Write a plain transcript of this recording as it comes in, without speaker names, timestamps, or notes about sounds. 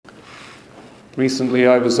Recently,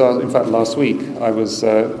 I was, in fact last week, I was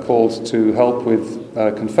called to help with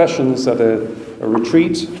confessions at a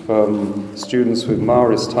retreat from students with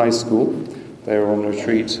Marist High School. They were on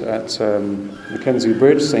retreat at Mackenzie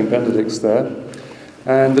Bridge, St. Benedict's there.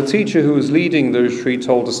 And the teacher who was leading the retreat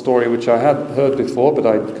told a story which I had heard before, but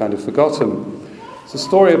I'd kind of forgotten. It's a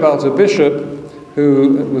story about a bishop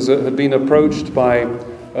who had been approached by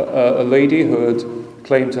a lady who had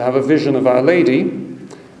claimed to have a vision of Our Lady.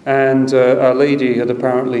 And Our Lady had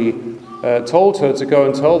apparently told her to go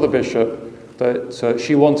and tell the bishop that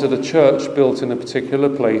she wanted a church built in a particular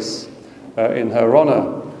place in her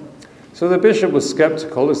honour. So the bishop was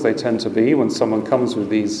sceptical, as they tend to be when someone comes with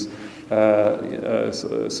these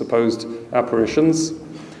supposed apparitions.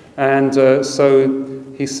 And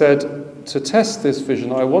so he said, to test this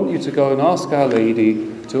vision, I want you to go and ask Our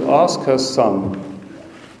Lady to ask her son,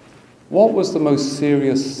 what was the most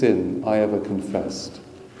serious sin I ever confessed?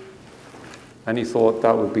 And he thought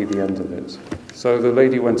that would be the end of it. So the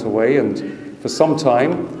lady went away, and for some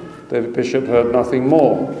time the bishop heard nothing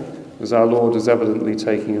more, as our Lord was evidently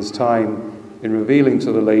taking his time in revealing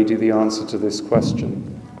to the lady the answer to this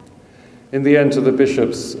question. In the end, to the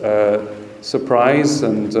bishop's surprise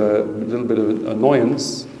and a little bit of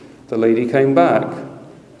annoyance, the lady came back.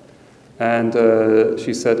 And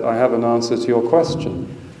she said, I have an answer to your question.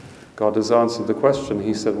 God has answered the question.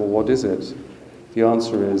 He said, well, what is it? The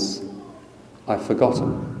answer is, I've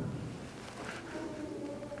forgotten.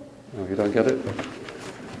 Oh, you don't get it?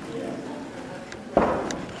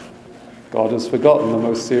 God has forgotten the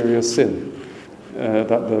most serious sin that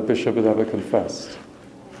the bishop had ever confessed.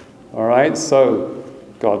 All right, so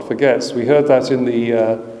God forgets. We heard that in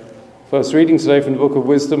the first reading today from the Book of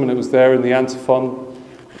Wisdom, and it was there in the antiphon.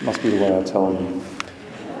 It must be the way I tell them.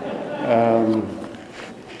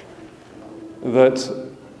 That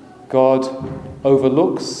God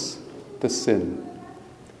overlooks the sin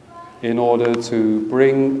in order to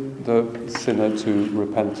bring the sinner to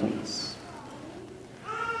repentance.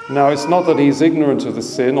 Now, it's not that he's ignorant of the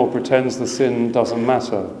sin or pretends the sin doesn't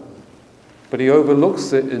matter, but he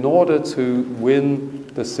overlooks it in order to win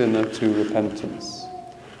the sinner to repentance.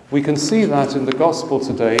 We can see that in the gospel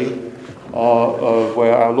today,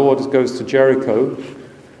 where our Lord goes to Jericho,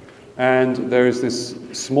 and there is this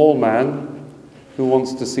small man who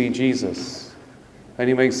wants to see Jesus. And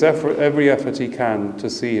he makes every effort he can to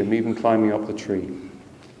see him, even climbing up the tree.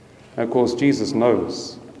 And of course, Jesus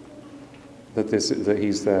knows that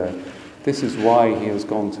he's there. This is why he has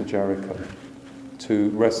gone to Jericho, to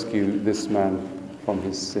rescue this man from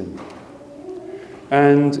his sin.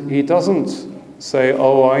 And he doesn't say,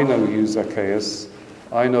 oh, I know you, Zacchaeus.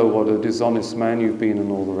 I know what a dishonest man you've been and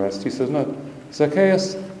all the rest. He says, no,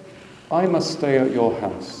 Zacchaeus, I must stay at your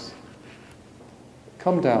house.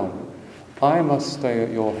 Come down. I must stay at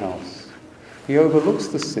your house. He overlooks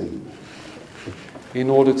the sin in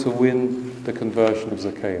order to win the conversion of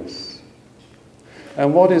Zacchaeus.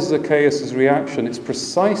 And what is Zacchaeus' reaction? It's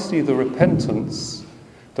precisely the repentance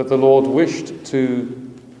that the Lord wished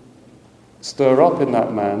to stir up in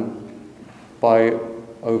that man by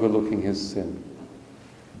overlooking his sin.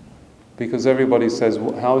 Because everybody says,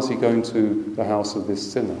 well, how is he going to the house of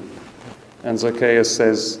this sinner? And Zacchaeus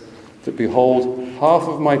says that, behold, half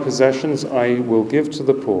of my possessions I will give to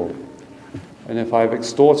the poor, and if I have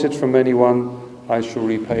extorted from anyone, I shall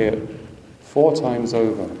repay it 4 times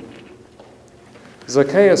over.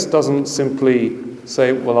 Zacchaeus doesn't simply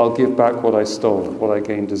say, well, I'll give back what I stole, what I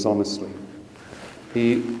gained dishonestly.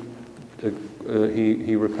 He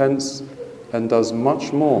repents and does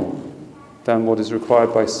much more than what is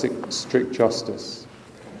required by strict justice.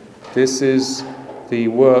 This is the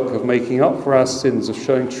work of making up for our sins, of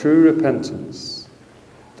showing true repentance,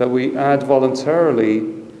 that we add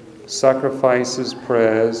voluntarily sacrifices,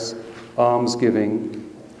 prayers, almsgiving.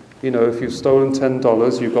 You know, if you've stolen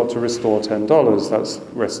 $10, you've got to restore $10. That's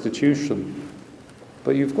restitution.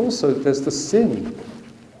 But there's the sin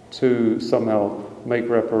to somehow make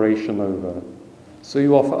reparation over. So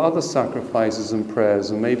you offer other sacrifices and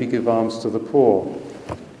prayers and maybe give alms to the poor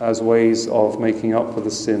as ways of making up for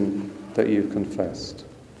the sin that you've confessed.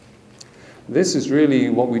 This is really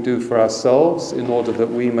what we do for ourselves in order that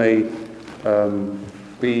we may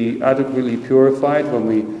be adequately purified when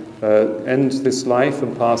we end this life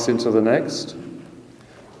and pass into the next.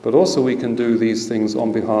 But also we can do these things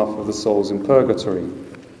on behalf of the souls in purgatory.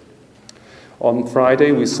 On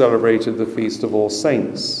Friday we celebrated the Feast of All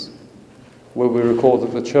Saints, where we recall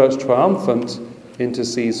that the Church Triumphant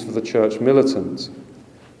intercedes for the Church Militant.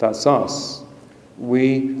 That's us.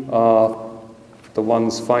 We are the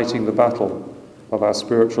ones fighting the battle of our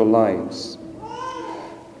spiritual lives.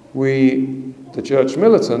 The Church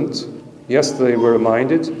Militant, Yesterday we're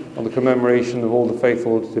reminded, on the commemoration of all the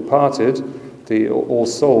faithful departed, the All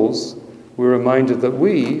Souls, we're reminded that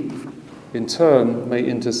we, in turn, may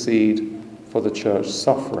intercede for the church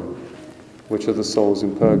suffering, which are the souls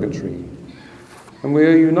in purgatory. And we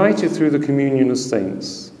are united through the communion of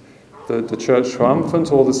saints, the church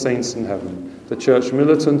triumphant, all the saints in heaven, the church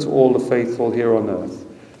militant, all the faithful here on earth,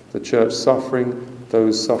 the church suffering,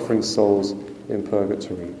 those suffering souls in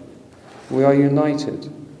purgatory. We are united.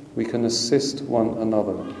 We can assist one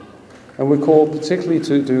another. And we're called particularly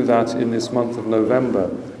to do that in this month of November,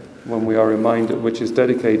 when we are reminded, which is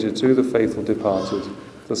dedicated to the faithful departed,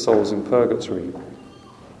 the souls in purgatory.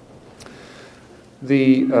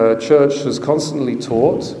 The Church has constantly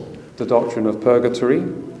taught the doctrine of purgatory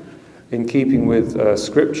in keeping with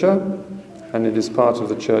Scripture, and it is part of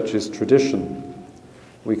the Church's tradition.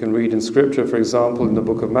 We can read in Scripture, for example, in the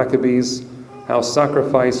book of Maccabees, how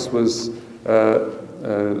sacrifice was,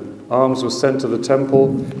 alms were sent to the temple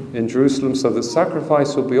in Jerusalem so that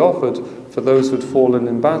sacrifice would be offered for those who had fallen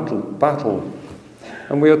in battle.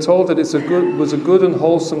 And we are told that it was a good and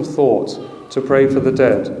wholesome thought to pray for the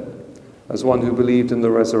dead, as one who believed in the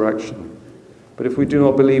resurrection. But if we do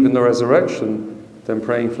not believe in the resurrection, then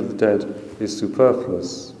praying for the dead is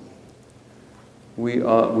superfluous. We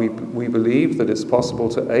believe that it's possible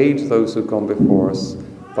to aid those who have gone before us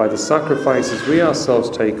by the sacrifices we ourselves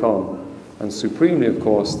take on, and supremely, of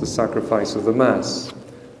course, the sacrifice of the Mass,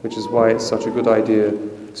 which is why it's such a good idea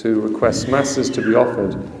to request Masses to be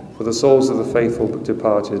offered for the souls of the faithful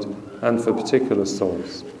departed and for particular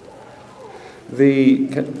souls. The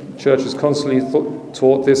Church has constantly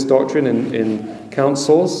taught this doctrine in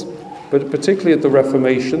councils, but particularly at the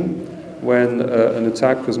Reformation, when an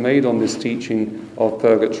attack was made on this teaching of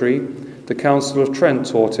purgatory, the Council of Trent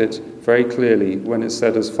taught it very clearly when it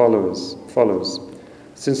said as follows: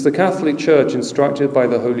 "Since the Catholic Church, instructed by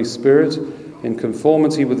the Holy Spirit in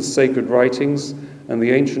conformity with the sacred writings and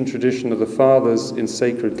the ancient tradition of the Fathers in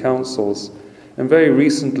sacred councils, and very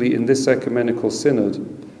recently in this ecumenical synod,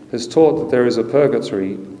 has taught that there is a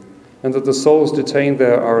purgatory, and that the souls detained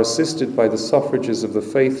there are assisted by the suffrages of the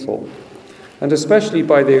faithful, and especially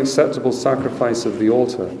by the acceptable sacrifice of the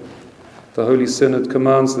altar. The Holy Synod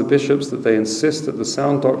commands the bishops that they insist that the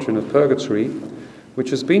sound doctrine of purgatory, which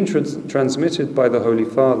has been transmitted by the Holy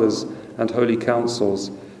Fathers and Holy Councils,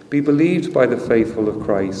 be believed by the faithful of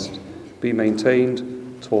Christ, be maintained,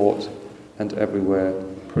 taught, and everywhere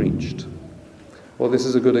preached." Well, this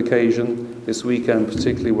is a good occasion this weekend,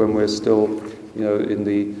 particularly when we're still, in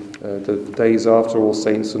the days after All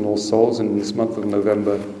Saints and All Souls, in this month of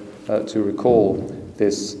November, to recall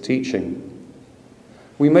this teaching.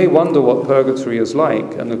 We may wonder what purgatory is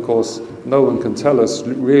like, and of course, no one can tell us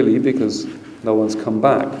really, because no one's come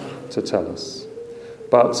back to tell us.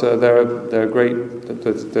 But there's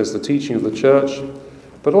the teaching of the Church,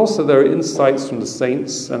 but also there are insights from the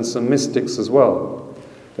saints and some mystics as well.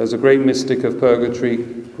 There's a great mystic of purgatory,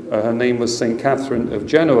 her name was St. Catherine of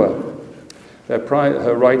Genoa.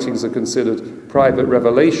 Her writings are considered private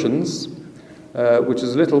revelations, which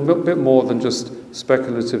is a little bit more than just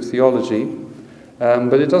speculative theology.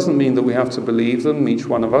 But it doesn't mean that we have to believe them, each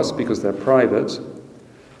one of us, because they're private.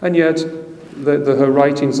 And yet, her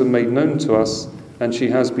writings are made known to us, and she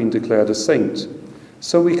has been declared a saint.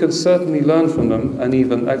 So we can certainly learn from them and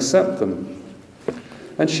even accept them.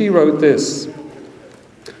 And she wrote this: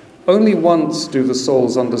 "Only once do the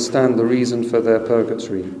souls understand the reason for their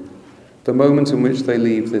purgatory, the moment in which they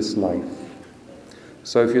leave this life.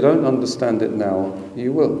 So if you don't understand it now,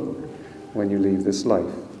 you will when you leave this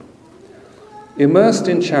life. Immersed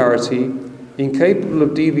in charity, incapable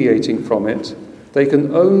of deviating from it, they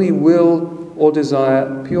can only will or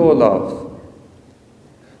desire pure love.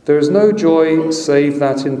 There is no joy save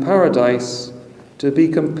that in paradise, to be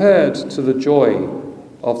compared to the joy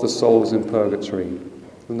of the souls in purgatory."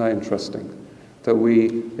 Isn't that interesting? That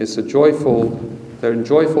they're in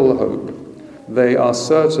joyful hope. They are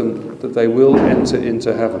certain that they will enter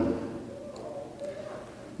into heaven.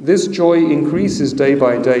 This joy increases day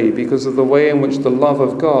by day because of the way in which the love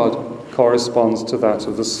of God corresponds to that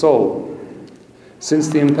of the soul. Since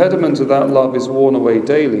the impediment of that love is worn away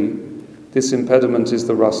daily, this impediment is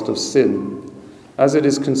the rust of sin. As it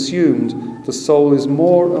is consumed, the soul is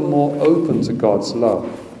more and more open to God's love.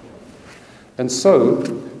 And so,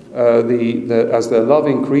 as their love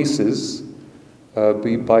increases,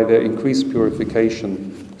 by their increased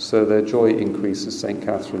purification, so their joy increases, St.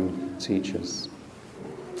 Catherine teaches.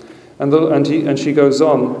 And she goes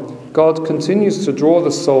on, God continues to draw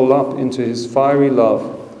the soul up into his fiery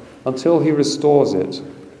love until he restores it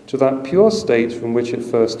to that pure state from which it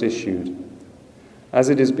first issued. As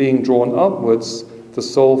it is being drawn upwards, the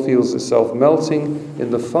soul feels itself melting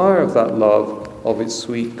in the fire of that love of its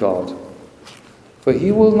sweet God. For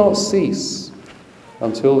he will not cease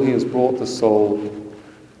until he has brought the soul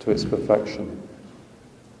to its perfection.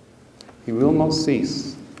 He will not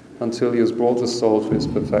cease until he has brought the soul to its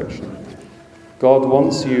perfection. God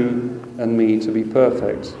wants you and me to be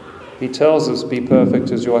perfect. He tells us, be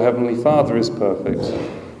perfect as your heavenly Father is perfect.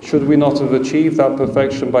 Should we not have achieved that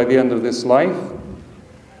perfection by the end of this life,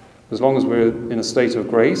 as long as we're in a state of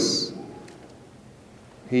grace,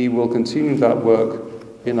 he will continue that work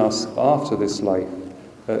in us after this life,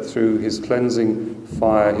 through his cleansing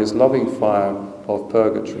fire, his loving fire of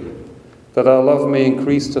purgatory, that our love may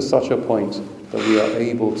increase to such a point that we are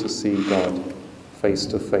able to see God face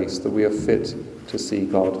to face, that we are fit to see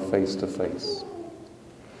God face to face.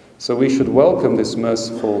 So we should welcome this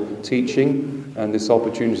merciful teaching and this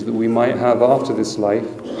opportunity that we might have after this life,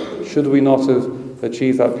 should we not have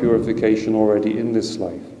achieved that purification already in this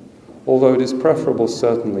life. Although it is preferable,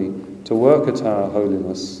 certainly, to work at our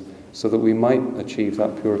holiness so that we might achieve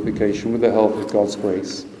that purification with the help of God's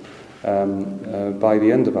grace by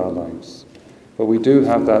the end of our lives. But we do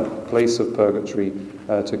have that place of purgatory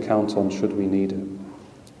to count on should we need it.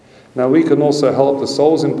 Now we can also help the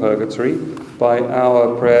souls in purgatory by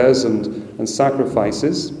our prayers and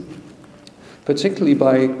sacrifices, particularly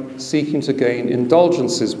by seeking to gain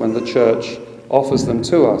indulgences when the Church offers them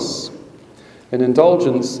to us. An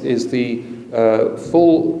indulgence is the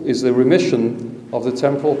remission of the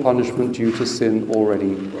temporal punishment due to sin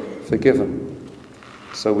already forgiven.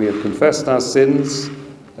 So we have confessed our sins,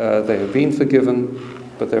 they have been forgiven,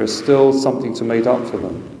 but there is still something to be made up for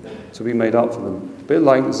them. A bit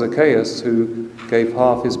like Zacchaeus, who gave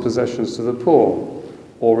half his possessions to the poor,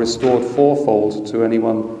 or restored fourfold to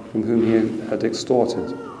anyone from whom he had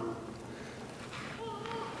extorted.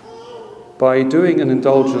 By doing an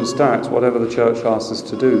indulgenced act, whatever the Church asks us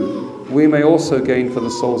to do, we may also gain for the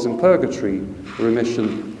souls in purgatory the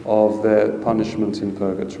remission of their punishment in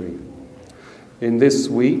purgatory. In this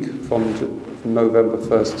week, from November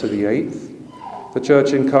 1st to the 8th, the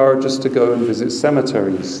Church encourages us to go and visit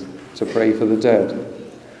cemeteries to pray for the dead.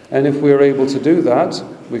 And if we are able to do that,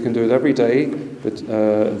 we can do it every day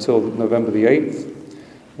until November the 8th.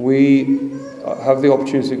 We have the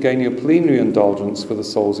opportunity of gaining a plenary indulgence for the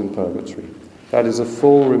souls in purgatory. That is a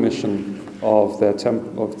full remission of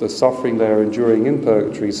the suffering they are enduring in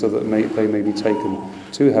purgatory, so that they may be taken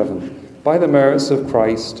to heaven by the merits of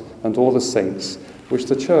Christ and all the saints, which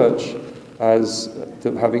the Church,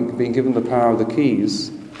 having been given the power of the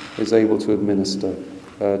keys, is able to administer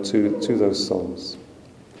to those souls.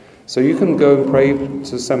 So you can go and pray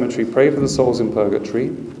to the cemetery, pray for the souls in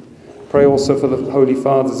purgatory, pray also for the Holy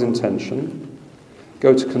Father's intention,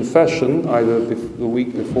 go to confession either the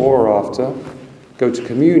week before or after, go to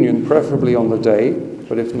communion, preferably on the day,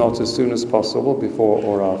 but if not, as soon as possible, before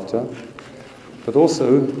or after. But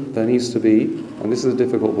also there needs to be, and this is a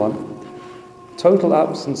difficult one, total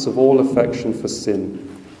absence of all affection for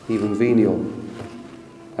sin, even venial,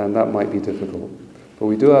 and that might be difficult. But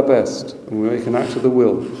we do our best, and we make an act of the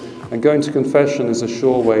will. And going to confession is a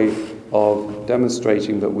sure way of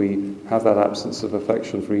demonstrating that we have that absence of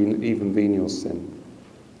affection for even venial sin.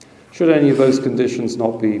 Should any of those conditions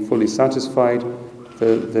not be fully satisfied,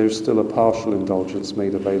 there is still a partial indulgence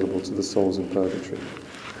made available to the souls in purgatory.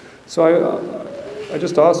 So I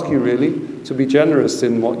just ask you really to be generous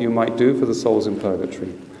in what you might do for the souls in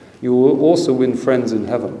purgatory. You will also win friends in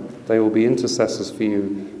heaven. They will be intercessors for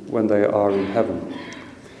you when they are in heaven.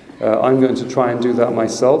 I'm going to try and do that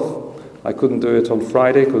myself. I couldn't do it on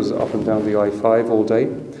Friday because up and down the I-5 all day.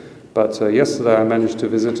 But yesterday I managed to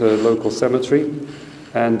visit a local cemetery,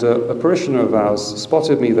 and a parishioner of ours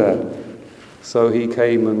spotted me there. So he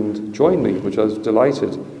came and joined me, which I was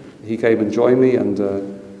delighted. He came and joined me and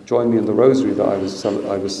joined me in the rosary that I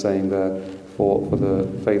was saying there for the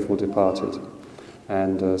faithful departed.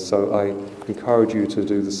 And so I encourage you to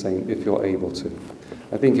do the same if you're able to.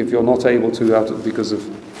 I think if you're not able to because of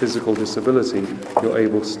physical disability, you're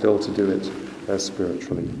able still to do it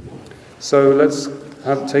spiritually. So let's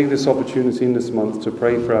take this opportunity in this month to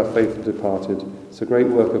pray for our faithful departed. It's a great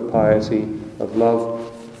work of piety, of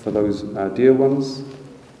love for those our dear ones,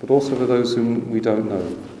 but also for those whom we don't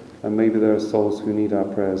know. And maybe there are souls who need our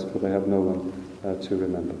prayers, for they have no one to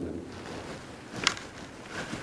remember them.